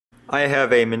I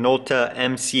have a Minolta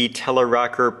MC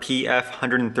Rokkor-PF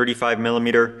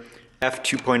 135mm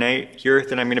f2.8 here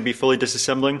that I'm going to be fully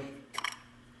disassembling.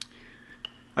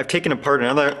 I've taken apart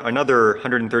another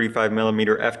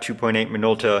 135mm f2.8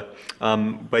 Minolta,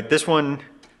 but this one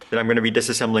that I'm going to be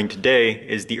disassembling today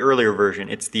is the earlier version.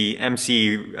 It's the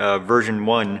MC version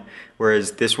 1,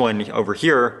 whereas this one over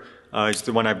here is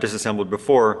the one I've disassembled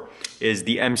before, is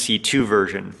the MC2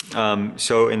 version.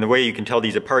 So in the way you can tell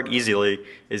these apart easily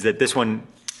is that this one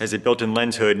has a built-in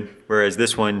lens hood, whereas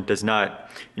this one does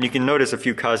not. And you can notice a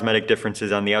few cosmetic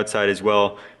differences on the outside as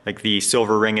well, like the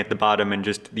silver ring at the bottom and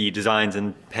just the designs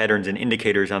and patterns and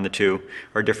indicators on the two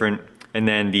are different. And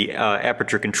then the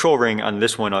aperture control ring on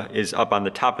this one is up on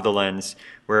the top of the lens,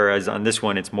 whereas on this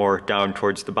one it's more down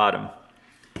towards the bottom.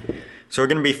 So we're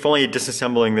going to be fully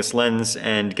disassembling this lens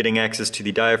and getting access to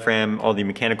the diaphragm, all the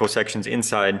mechanical sections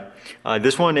inside.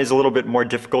 This one is a little bit more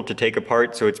difficult to take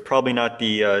apart, so it's probably not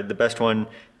the best one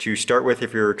to start with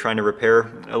if you're trying to repair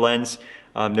a lens.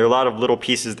 There are a lot of little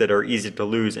pieces that are easy to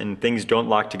lose and things don't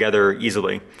lock together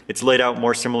easily. It's laid out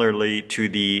more similarly to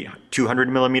the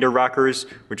 200mm Rokkors,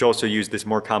 which also use this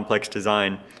more complex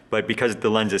design, but because the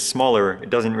lens is smaller, it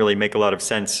doesn't really make a lot of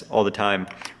sense all the time,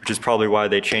 which is probably why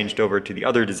they changed over to the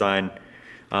other design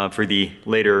for the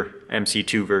later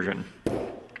MC2 version.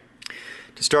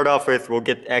 To start off with, we'll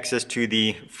get access to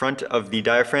the front of the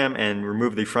diaphragm and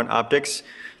remove the front optics.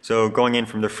 So going in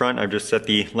from the front, I've just set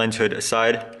the lens hood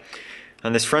aside.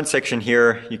 On this front section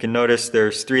here, you can notice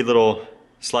there's 3 little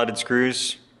slotted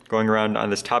screws going around on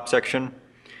this top section.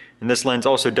 And this lens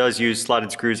also does use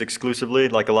slotted screws exclusively,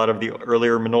 like a lot of the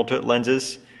earlier Minolta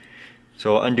lenses.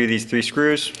 So I'll undo these 3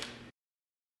 screws.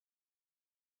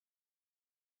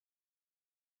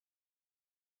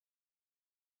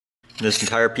 This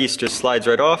entire piece just slides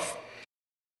right off.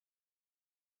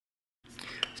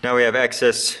 So now we have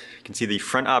access, you can see the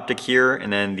front optic here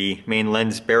and then the main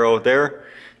lens barrel there.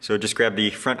 So just grab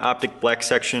the front optic black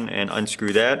section and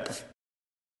unscrew that.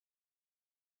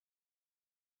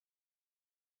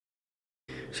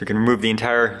 So you can remove the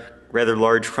entire rather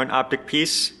large front optic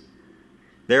piece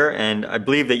there, and I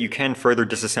believe that you can further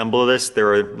disassemble this.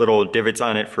 There are little divots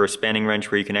on it for a spanning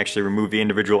wrench where you can actually remove the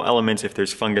individual elements if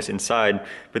there's fungus inside,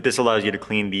 but this allows you to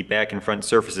clean the back and front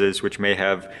surfaces which may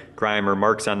have grime or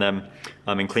marks on them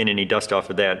and clean any dust off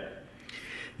of that.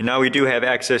 And now we do have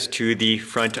access to the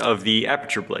front of the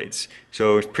aperture blades.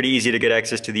 So it's pretty easy to get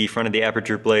access to the front of the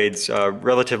aperture blades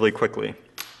relatively quickly.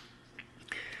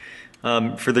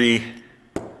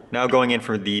 Now going in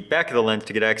for the back of the lens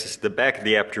to get access to the back of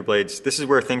the aperture blades, this is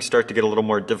where things start to get a little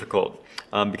more difficult.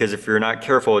 Because if you're not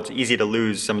careful, it's easy to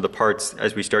lose some of the parts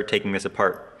as we start taking this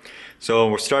apart. So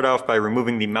we'll start off by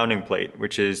removing the mounting plate,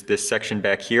 which is this section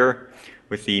back here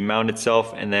with the mount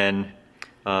itself, and then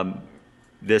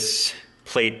this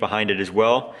plate behind it as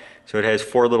well. So it has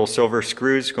 4 little silver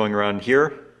screws going around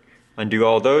here. Undo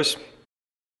all those.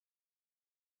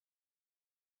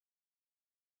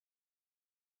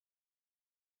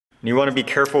 And you want to be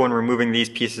careful when removing these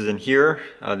pieces in here.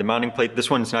 The mounting plate, this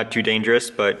one's not too dangerous,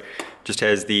 but just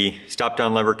has the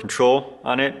stop-down lever control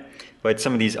on it. But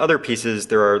some of these other pieces,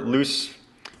 there are loose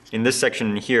in this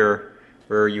section here,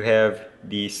 where you have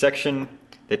the section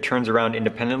that turns around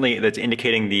independently, that's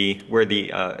indicating where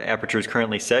the aperture is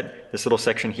currently set, this little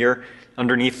section here.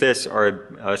 Underneath this are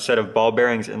a set of ball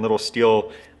bearings and little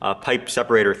steel pipe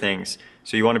separator things.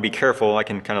 So you want to be careful. I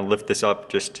can kind of lift this up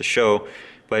just to show,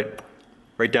 but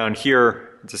right down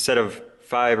here, it's a set of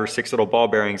 5 or 6 little ball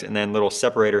bearings and then little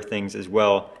separator things as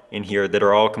well in here that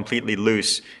are all completely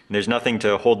loose. And there's nothing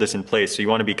to hold this in place, so you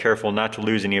want to be careful not to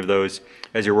lose any of those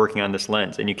as you're working on this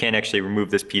lens. And you can't actually remove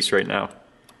this piece right now.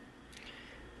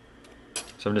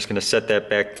 So I'm just going to set that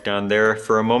back down there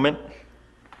for a moment.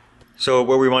 So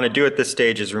what we want to do at this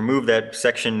stage is remove that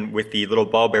section with the little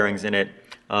ball bearings in it.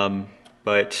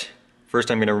 But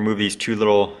first I'm going to remove these 2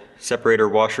 little separator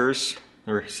washers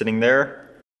that are sitting there.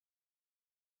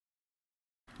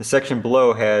 The section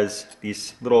below has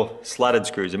these little slotted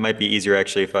screws. It might be easier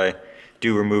actually if I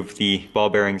do remove the ball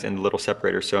bearings and the little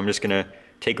separator. So I'm just going to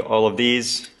take all of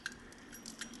these,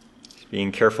 just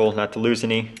being careful not to lose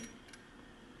any.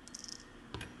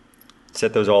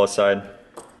 Set those all aside.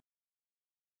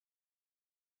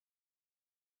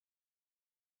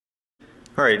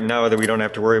 Alright, now that we don't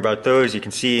have to worry about those, you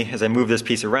can see as I move this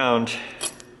piece around,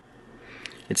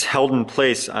 it's held in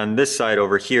place on this side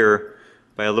over here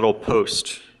by a little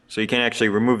post. So you can't actually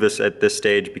remove this at this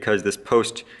stage because this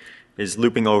post is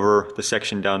looping over the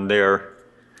section down there,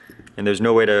 and there's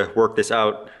no way to work this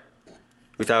out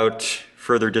without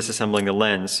further disassembling the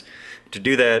lens. To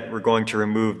do that, we're going to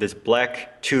remove this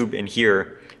black tube in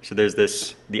here, So there's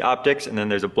the optics, and then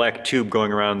there's a black tube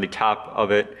going around the top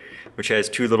of it, which has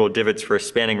two little divots for a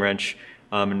spanning wrench.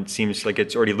 And it seems like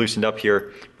it's already loosened up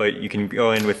here, but you can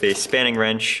go in with a spanning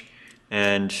wrench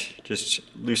and just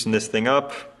loosen this thing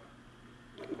up,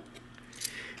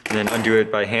 and then undo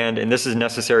it by hand. And this is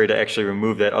necessary to actually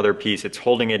remove that other piece. It's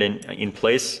holding it in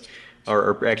place,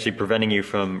 or actually preventing you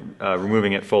from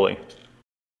removing it fully.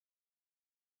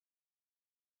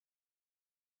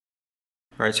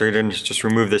 All right, so you're going to just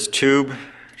remove this tube,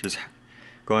 which is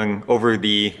going over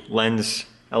the lens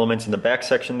elements in the back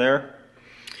section there.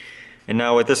 And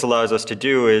now what this allows us to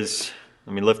do is,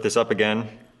 let me lift this up again.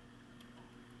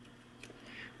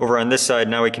 Over on this side,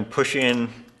 now we can push in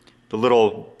the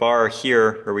little bar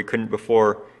here where we couldn't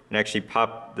before and actually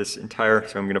pop this entire,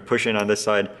 so I'm going to push in on this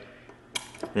side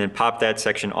and then pop that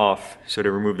section off, so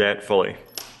to remove that fully.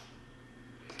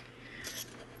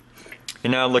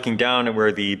 And now looking down at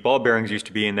where the ball bearings used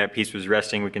to be and that piece was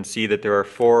resting, we can see that there are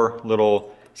 4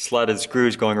 little slotted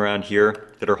screws going around here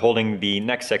that are holding the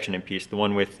next section in piece, the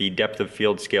one with the depth of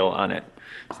field scale on it.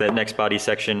 So that next body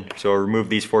section, so I'll remove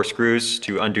these 4 screws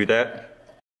to undo that.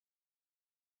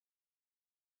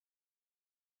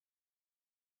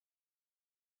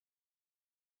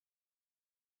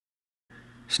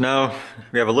 So now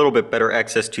we have a little bit better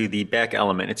access to the back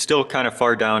element. It's still kind of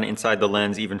far down inside the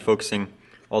lens, even focusing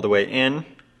all the way in,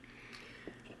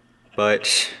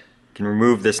 but you can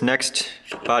remove this next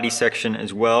body section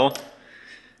as well,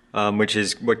 which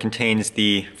is what contains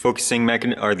the focusing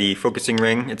the focusing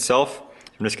ring itself.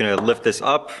 I'm just going to lift this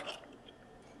up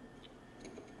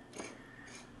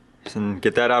and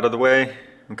get that out of the way,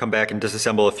 and come back and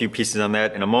disassemble a few pieces on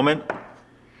that in a moment.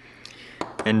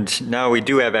 And now we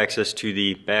do have access to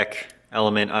the back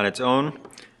element on its own.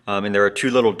 And there are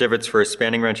 2 little divots for a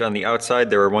spanning wrench on the outside.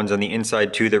 There are ones on the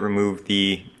inside too that remove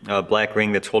the black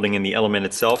ring that's holding in the element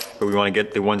itself. But we want to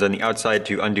get the ones on the outside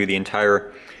to undo the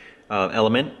entire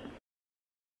element.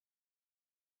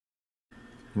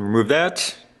 Remove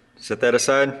that, set that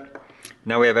aside.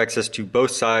 Now we have access to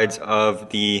both sides of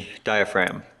the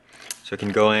diaphragm. So I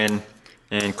can go in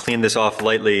and clean this off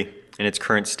lightly in its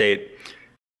current state.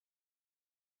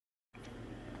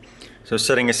 So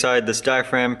setting aside this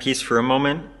diaphragm piece for a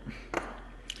moment,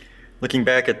 looking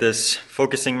back at this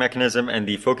focusing mechanism and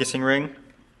the focusing ring,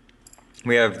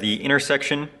 we have the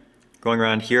intersection going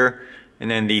around here,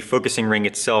 and then the focusing ring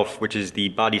itself, which is the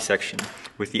body section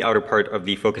with the outer part of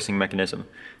the focusing mechanism.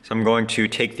 So I'm going to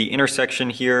take the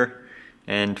intersection here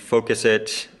and focus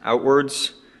it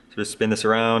outwards. So just spin this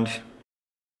around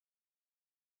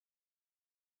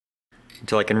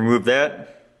until I can remove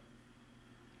that.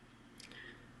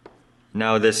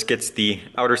 Now this gets the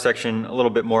outer section a little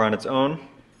bit more on its own.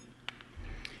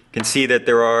 You can see that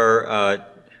there are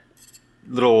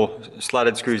little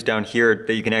slotted screws down here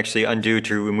that you can actually undo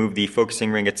to remove the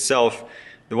focusing ring itself.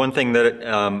 The one thing that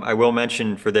I will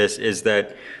mention for this is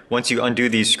that once you undo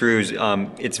these screws,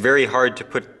 it's very hard to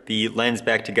put the lens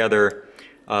back together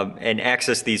and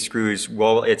access these screws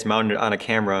while it's mounted on a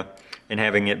camera and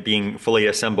having it being fully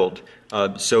assembled.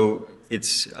 So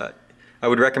it's I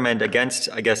would recommend against,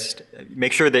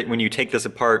 make sure that when you take this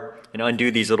apart and undo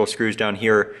these little screws down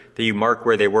here, that you mark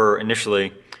where they were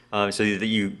initially, so that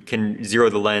you can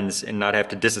zero the lens and not have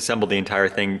to disassemble the entire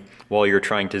thing while you're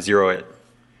trying to zero it.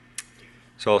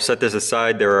 So I'll set this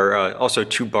aside. There are also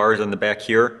 2 bars on the back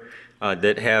here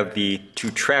that have the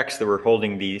 2 tracks that were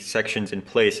holding the sections in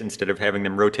place instead of having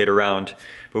them rotate around,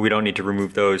 but we don't need to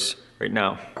remove those right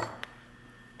now.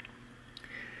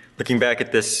 Looking back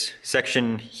at this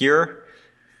section here,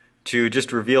 to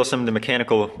just reveal some of the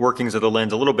mechanical workings of the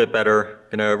lens a little bit better,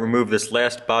 I'm going to remove this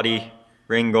last body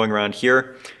ring going around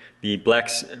here, the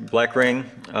black ring,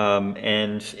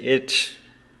 and it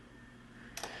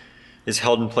is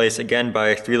held in place again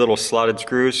by 3 little slotted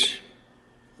screws.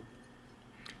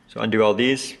 So undo all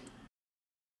these.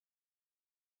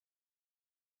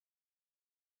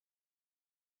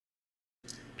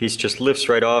 Piece just lifts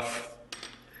right off,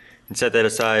 and set that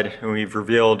aside, and we've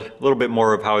revealed a little bit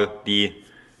more of how the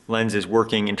lens is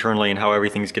working internally and how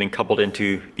everything's getting coupled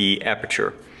into the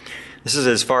aperture. This is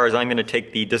as far as I'm going to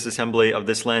take the disassembly of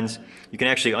this lens. You can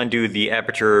actually undo the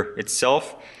aperture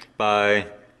itself by, you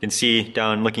can see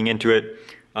down looking into it,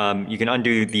 you can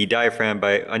undo the diaphragm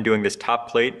by undoing this top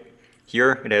plate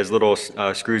here. It has little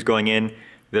screws going in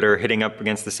that are hitting up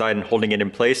against the side and holding it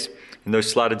in place. And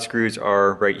those slotted screws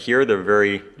are right here. They're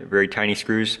very tiny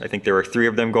screws. I think there are 3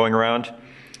 of them going around.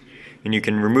 And you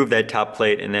can remove that top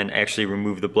plate and then actually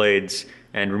remove the blades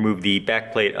and remove the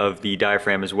back plate of the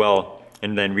diaphragm as well,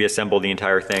 and then reassemble the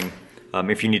entire thing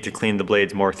if you need to clean the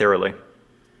blades more thoroughly.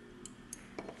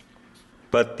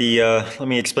 But let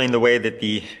me explain the way that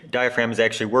the diaphragm is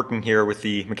actually working here with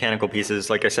the mechanical pieces.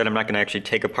 Like I said, I'm not going to actually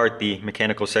take apart the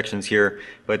mechanical sections here,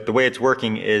 but the way it's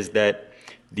working is that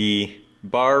the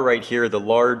bar right here, the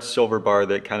large silver bar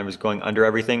that kind of is going under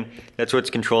everything, that's what's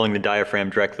controlling the diaphragm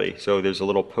directly. So there's a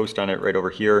little post on it right over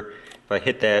here. If I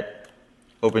hit that,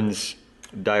 opens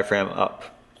the diaphragm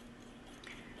up.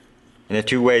 And the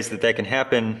two ways that can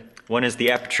happen, one is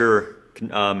the aperture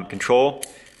control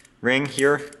ring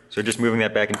here. So just moving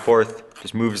that back and forth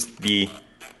just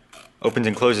opens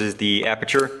and closes the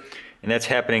aperture. And that's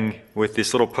happening with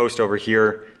this little post over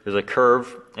here. There's a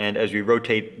curve, and as we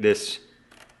rotate this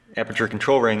aperture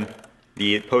control ring,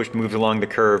 the post moves along the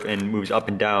curve and moves up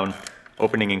and down,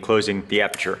 opening and closing the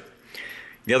aperture.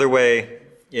 The other way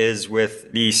is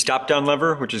with the stop down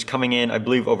lever, which is coming in, I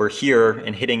believe, over here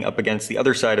and hitting up against the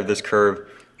other side of this curve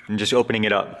and just opening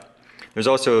it up. There's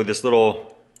also this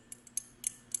little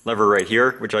lever right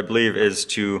here, which I believe is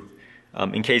to,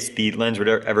 in case the lens would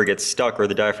ever get stuck or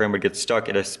the diaphragm would get stuck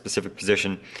at a specific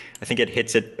position, I think it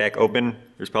hits it back open.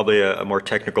 There's probably a more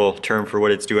technical term for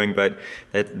what it's doing, but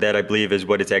that I believe is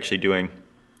what it's actually doing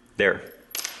there.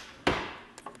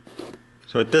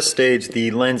 So at this stage, the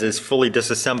lens is fully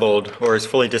disassembled, or as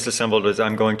fully disassembled as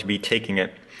I'm going to be taking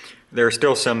it. There are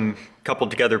still some coupled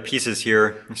together pieces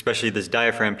here, especially this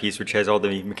diaphragm piece, which has all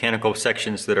the mechanical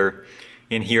sections that are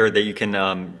in here that you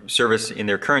can service in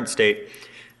their current state.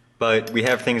 But we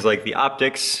have things like the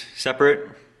optics separate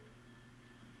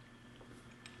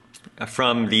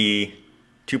from the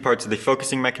two parts of the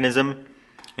focusing mechanism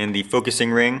and the focusing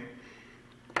ring.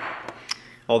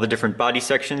 All the different body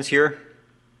sections here,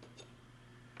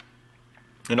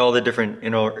 and all the different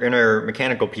inner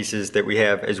mechanical pieces that we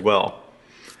have as well.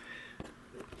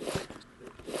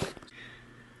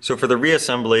 So for the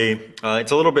reassembly,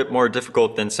 it's a little bit more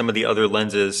difficult than some of the other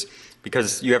lenses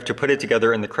because you have to put it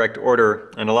together in the correct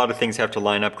order, and a lot of things have to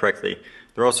line up correctly.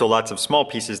 There are also lots of small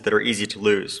pieces that are easy to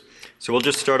lose. So we'll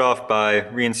just start off by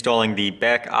reinstalling the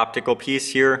back optical piece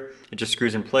here. It just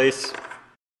screws in place.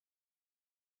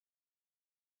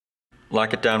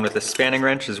 Lock it down with a spanning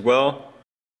wrench as well.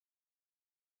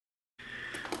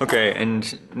 Okay,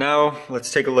 and now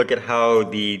let's take a look at how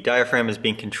the diaphragm is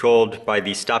being controlled by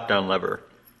the stop-down lever.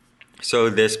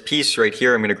 So this piece right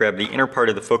here, I'm going to grab the inner part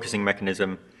of the focusing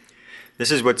mechanism.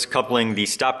 This is what's coupling the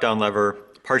stop-down lever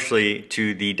partially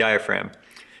to the diaphragm.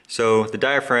 So the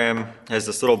diaphragm has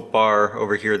this little bar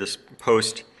over here, this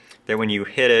post, that when you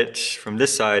hit it from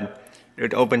this side,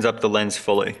 it opens up the lens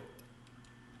fully.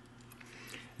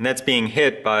 And that's being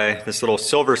hit by this little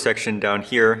silver section down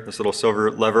here, this little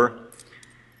silver lever,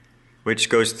 which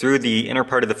goes through the inner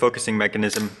part of the focusing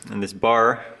mechanism and this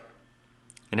bar,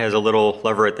 and has a little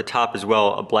lever at the top as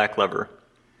well, a black lever.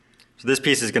 So this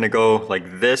piece is going to go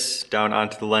like this down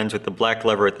onto the lens with the black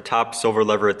lever at the top, silver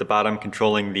lever at the bottom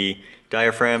controlling the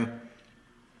diaphragm.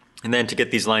 And then to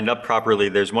get these lined up properly,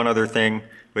 there's one other thing,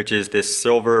 which is this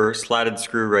silver slotted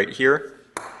screw right here.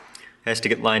 It has to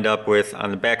get lined up with, on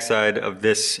the back side of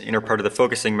this inner part of the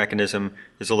focusing mechanism,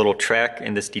 there's a little track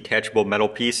in this detachable metal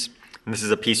piece. And this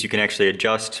is a piece you can actually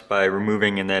adjust by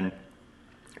removing and then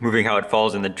moving how it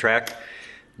falls in the track.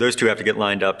 Those two have to get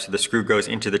lined up so the screw goes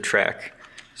into the track.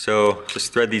 So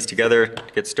just thread these together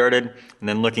to get started, and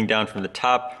then looking down from the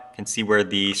top, you can see where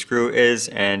the screw is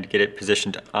and get it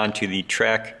positioned onto the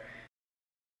track.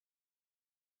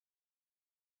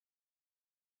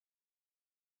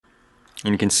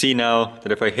 And you can see now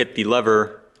that if I hit the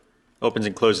lever, it opens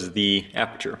and closes the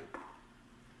aperture.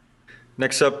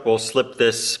 Next up, we'll slip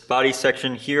this body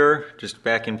section here just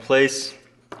back in place.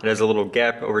 It has a little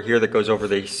gap over here that goes over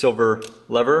the silver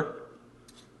lever.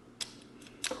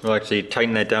 We'll actually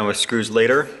tighten that down with screws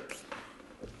later.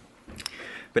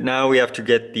 But now we have to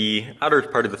get the outer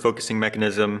part of the focusing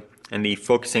mechanism and the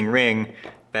focusing ring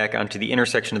back onto the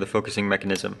intersection of the focusing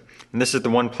mechanism. And this is the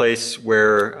one place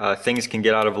where things can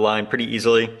get out of line pretty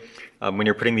easily when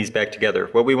you're putting these back together.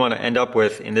 What we want to end up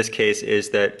with in this case is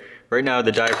that right now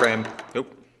the diaphragm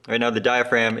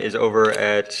is over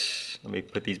at, let me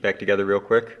put these back together real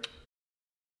quick.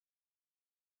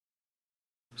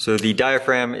 So the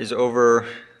diaphragm is over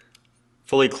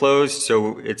fully closed,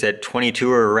 so it's at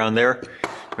 22 or around there.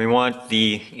 We want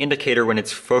the indicator when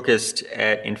it's focused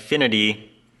at infinity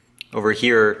over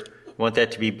here, we want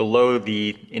that to be below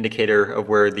the indicator of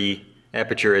where the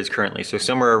aperture is currently, so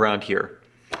somewhere around here.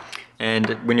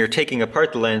 And when you're taking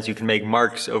apart the lens, you can make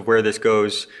marks of where this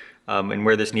goes and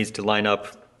where this needs to line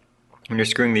up when you're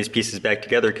screwing these pieces back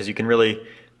together, because you can really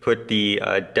put the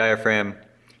diaphragm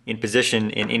in position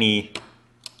in any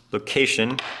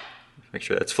location. Make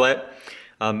sure that's flat.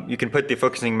 You can put the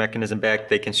focusing mechanism back.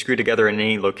 They can screw together in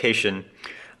any location.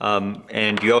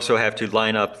 And you also have to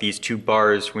line up these two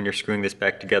bars when you're screwing this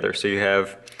back together. So you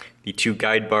have the two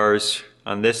guide bars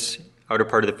on this outer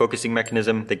part of the focusing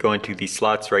mechanism that go into these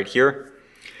slots right here.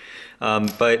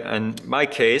 But in my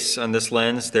case, on this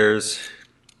lens, there's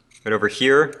right over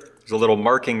here, there's a little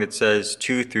marking that says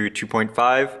 2 through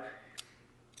 2.5.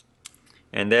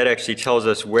 And that actually tells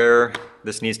us where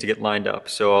this needs to get lined up.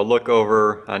 So I'll look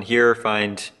over on here,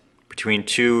 find between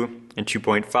 2 and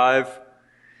 2.5,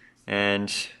 and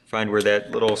find where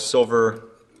that little silver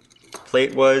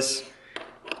plate was,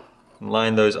 and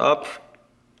line those up.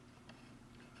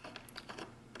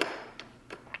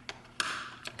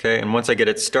 Okay, and once I get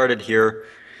it started here,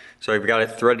 so I've got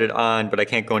it threaded on, but I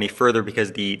can't go any further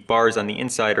because the bars on the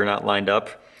inside are not lined up.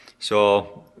 So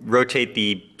I'll rotate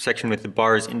the section with the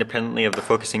bars independently of the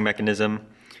focusing mechanism,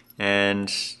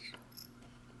 and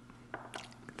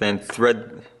then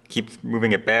keep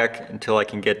moving it back until I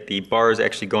can get the bars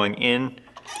actually going in.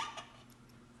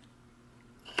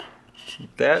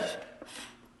 Like that.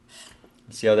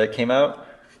 See how that came out?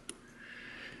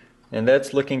 And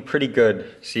that's looking pretty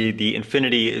good. See, the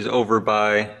infinity is over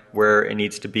by where it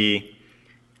needs to be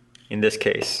in this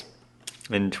case.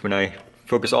 And when I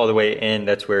focus all the way in,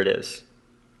 that's where it is.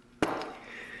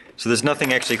 So there's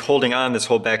nothing actually holding on this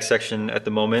whole back section at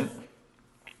the moment.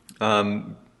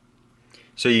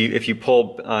 So if you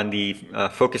pull on the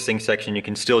focusing section, you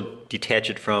can still detach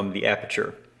it from the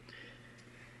aperture.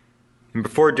 And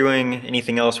before doing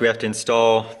anything else, we have to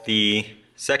install the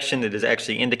section that is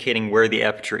actually indicating where the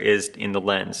aperture is in the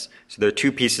lens. So there are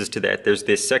two pieces to that. There's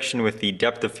this section with the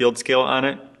depth of field scale on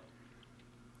it,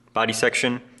 body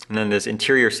section, and then this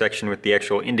interior section with the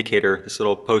actual indicator, this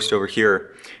little post over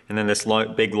here, and then this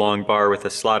big long bar with a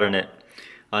slot in it.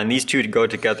 And these two go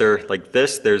together like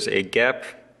this. There's a gap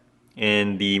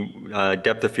in the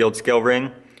depth of field scale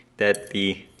ring that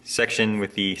the section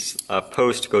with the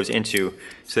post goes into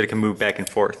so that it can move back and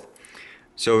forth.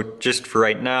 So just for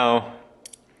right now,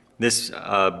 this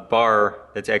bar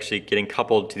that's actually getting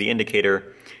coupled to the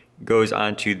indicator goes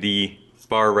onto the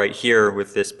bar right here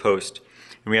with this post.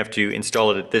 And we have to install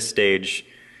it at this stage,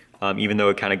 even though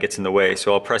it kind of gets in the way.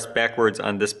 So I'll press backwards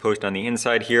on this post on the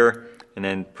inside here, and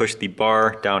then push the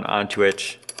bar down onto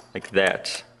it like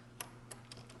that.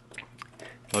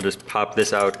 I'll just pop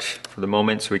this out for the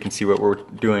moment so we can see what we're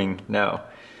doing now.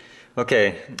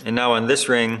 Okay, and now on this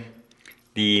ring,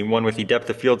 the one with the depth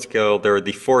of field scale, there are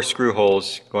the 4 screw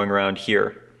holes going around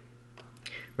here.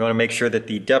 We want to make sure that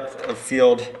the depth of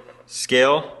field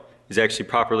scale is actually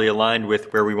properly aligned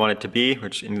with where we want it to be,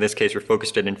 which in this case we're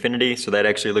focused at infinity, so that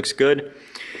actually looks good.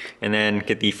 And then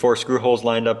get the 4 screw holes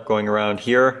lined up going around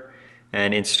here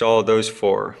and install those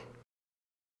 4.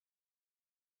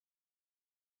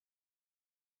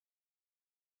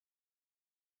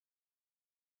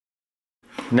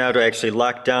 Now to actually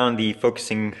lock down the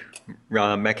focusing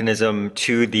mechanism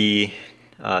to the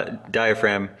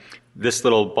diaphragm, this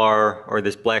little bar or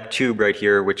this black tube right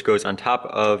here, which goes on top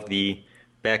of the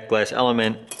back glass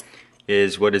element,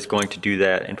 is what is going to do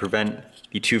that and prevent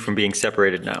the two from being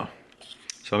separated now.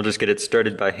 So I'll just get it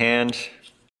started by hand.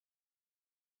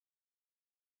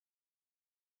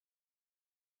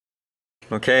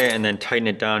 Okay, and then tighten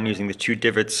it down using the 2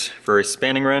 divots for a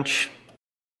spanning wrench.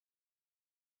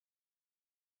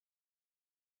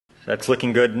 That's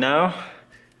looking good now,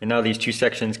 and now these 2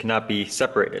 sections cannot be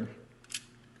separated.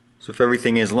 So if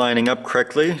everything is lining up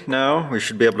correctly now, we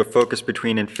should be able to focus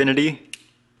between infinity,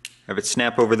 have it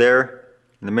snap over there,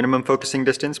 and the minimum focusing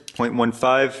distance,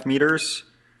 0.15 meters.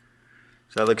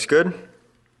 So that looks good.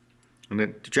 And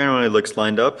it generally looks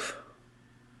lined up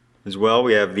as well.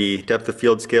 We have the depth of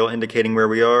field scale indicating where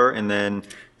we are, and then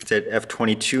it's at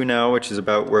f22 now, which is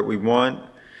about where we want.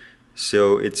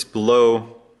 So it's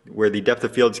below where the depth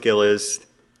of field scale is.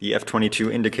 The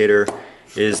f22 indicator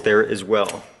is there as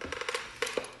well.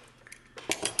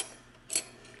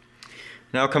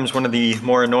 Now comes one of the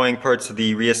more annoying parts of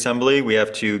the reassembly. We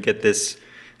have to get this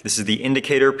is the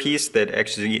indicator piece that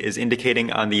actually is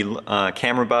indicating on the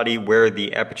camera body where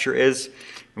the aperture is.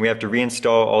 And we have to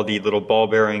reinstall all the little ball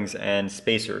bearings and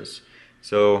spacers.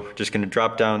 So just going to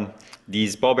drop down,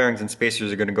 these ball bearings and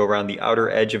spacers are going to go around the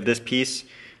outer edge of this piece.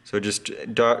 So just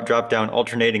drop down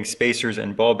alternating spacers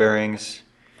and ball bearings,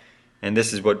 and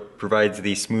this is what provides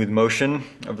the smooth motion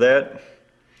of that.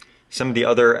 Some of the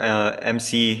other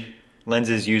MC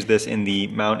lenses use this in the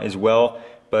mount as well,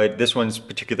 but this one's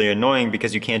particularly annoying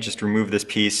because you can't just remove this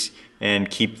piece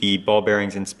and keep the ball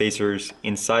bearings and spacers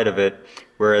inside of it,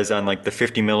 whereas on like the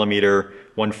 50mm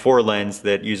 1.4 lens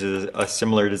that uses a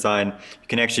similar design, you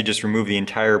can actually just remove the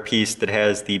entire piece that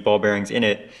has the ball bearings in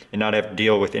it and not have to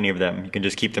deal with any of them. You can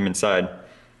just keep them inside.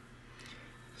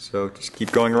 So just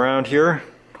keep going around here.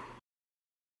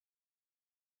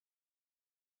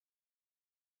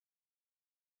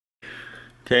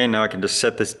 Okay, now I can just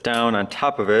set this down on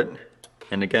top of it.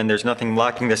 And again, there's nothing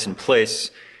locking this in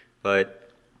place, but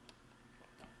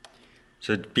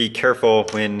so be careful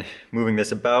when moving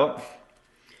this about.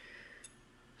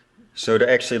 So to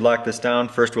actually lock this down,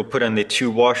 first we'll put on the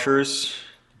two washers,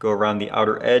 go around the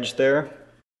outer edge there.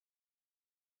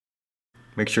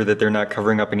 Make sure that they're not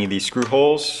covering up any of these screw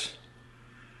holes.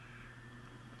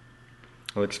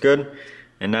 Looks good.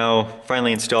 And now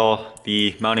finally install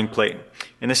the mounting plate.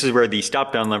 And this is where the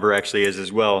stop down lever actually is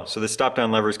as well. So the stop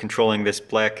down lever is controlling this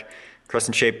black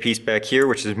crescent shaped piece back here,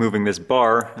 which is moving this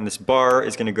bar. And this bar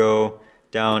is going to go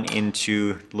down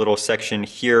into the little section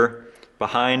here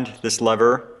behind this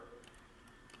lever,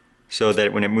 so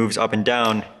that when it moves up and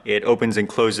down, it opens and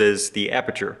closes the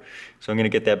aperture. So I'm going to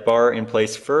get that bar in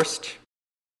place first.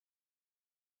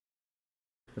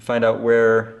 To find out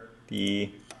where the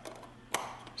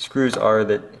screws are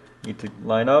that need to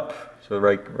line up. So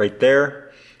right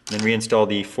there. And then reinstall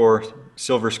the 4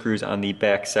 silver screws on the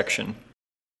back section.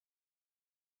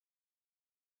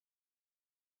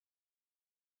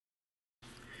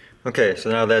 Okay,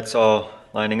 so now that's all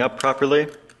lining up properly.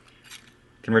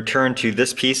 Can return to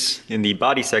this piece in the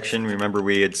body section. Remember,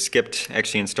 we had skipped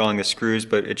actually installing the screws,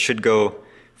 but it should go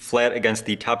flat against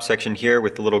the top section here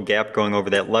with the little gap going over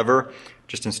that lever.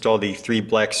 Just install the 3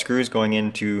 black screws going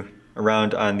into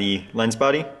around on the lens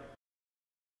body.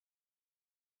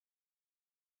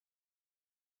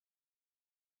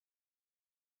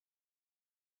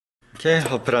 Okay,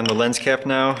 I'll put on the lens cap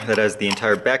now. That has the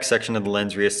entire back section of the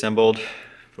lens reassembled.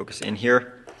 Focus in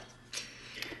here.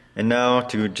 And now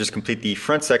to just complete the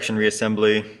front section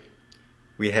reassembly,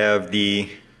 we have the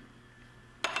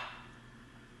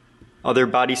other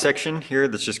body section here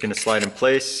that's just going to slide in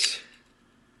place.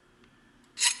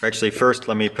 Actually, first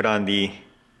let me put on the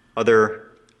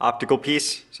other optical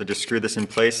piece. So just screw this in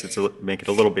place. Make it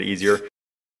a little bit easier.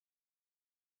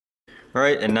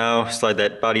 Alright, and now slide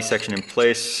that body section in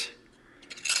place.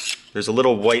 There's a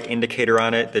little white indicator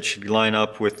on it that should line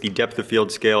up with the depth of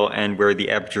field scale and where the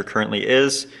aperture currently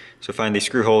is. So find the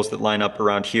screw holes that line up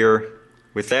around here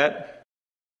with that.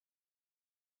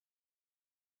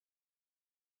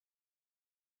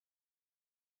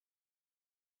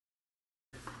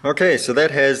 Okay, so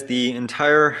that has the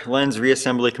entire lens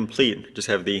reassembly complete. Just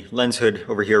have the lens hood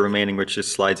over here remaining, which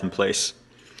just slides in place.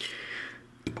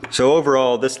 So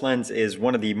overall, this lens is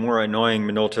one of the more annoying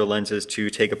Minolta lenses to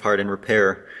take apart and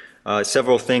repair.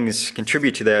 Several things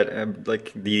contribute to that,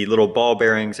 like the little ball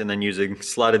bearings and then using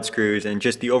slotted screws and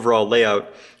just the overall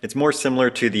layout. It's more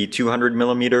similar to the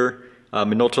 200mm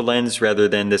Minolta lens rather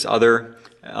than this other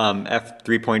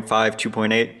f3.5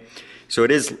 2.8. So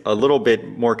it is a little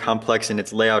bit more complex in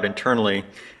its layout internally,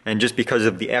 and just because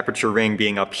of the aperture ring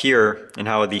being up here and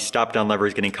how the stop down lever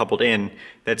is getting coupled in,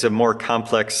 that's a more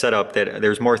complex setup that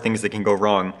there's more things that can go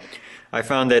wrong. I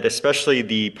found that especially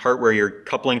the part where you're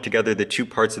coupling together the two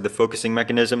parts of the focusing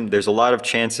mechanism, there's a lot of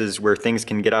chances where things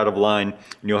can get out of line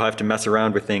and you'll have to mess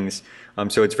around with things.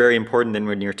 So it's very important that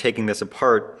when you're taking this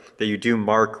apart that you do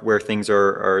mark where things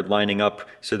are lining up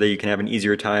so that you can have an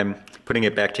easier time putting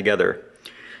it back together.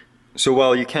 So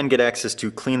while you can get access to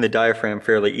clean the diaphragm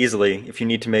fairly easily, if you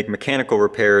need to make mechanical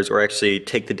repairs or actually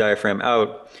take the diaphragm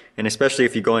out, and especially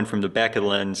if you go in from the back of the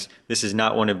lens, this is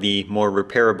not one of the more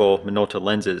repairable Minolta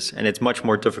lenses, and it's much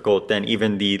more difficult than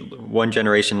even the one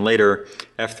generation later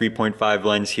f3.5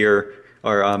 lens here,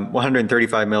 or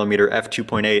 135mm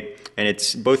f2.8,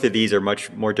 and both of these are much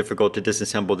more difficult to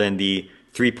disassemble than the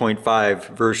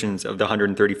 3.5 versions of the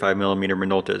 135mm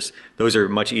Minoltas. Those are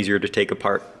much easier to take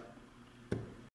apart.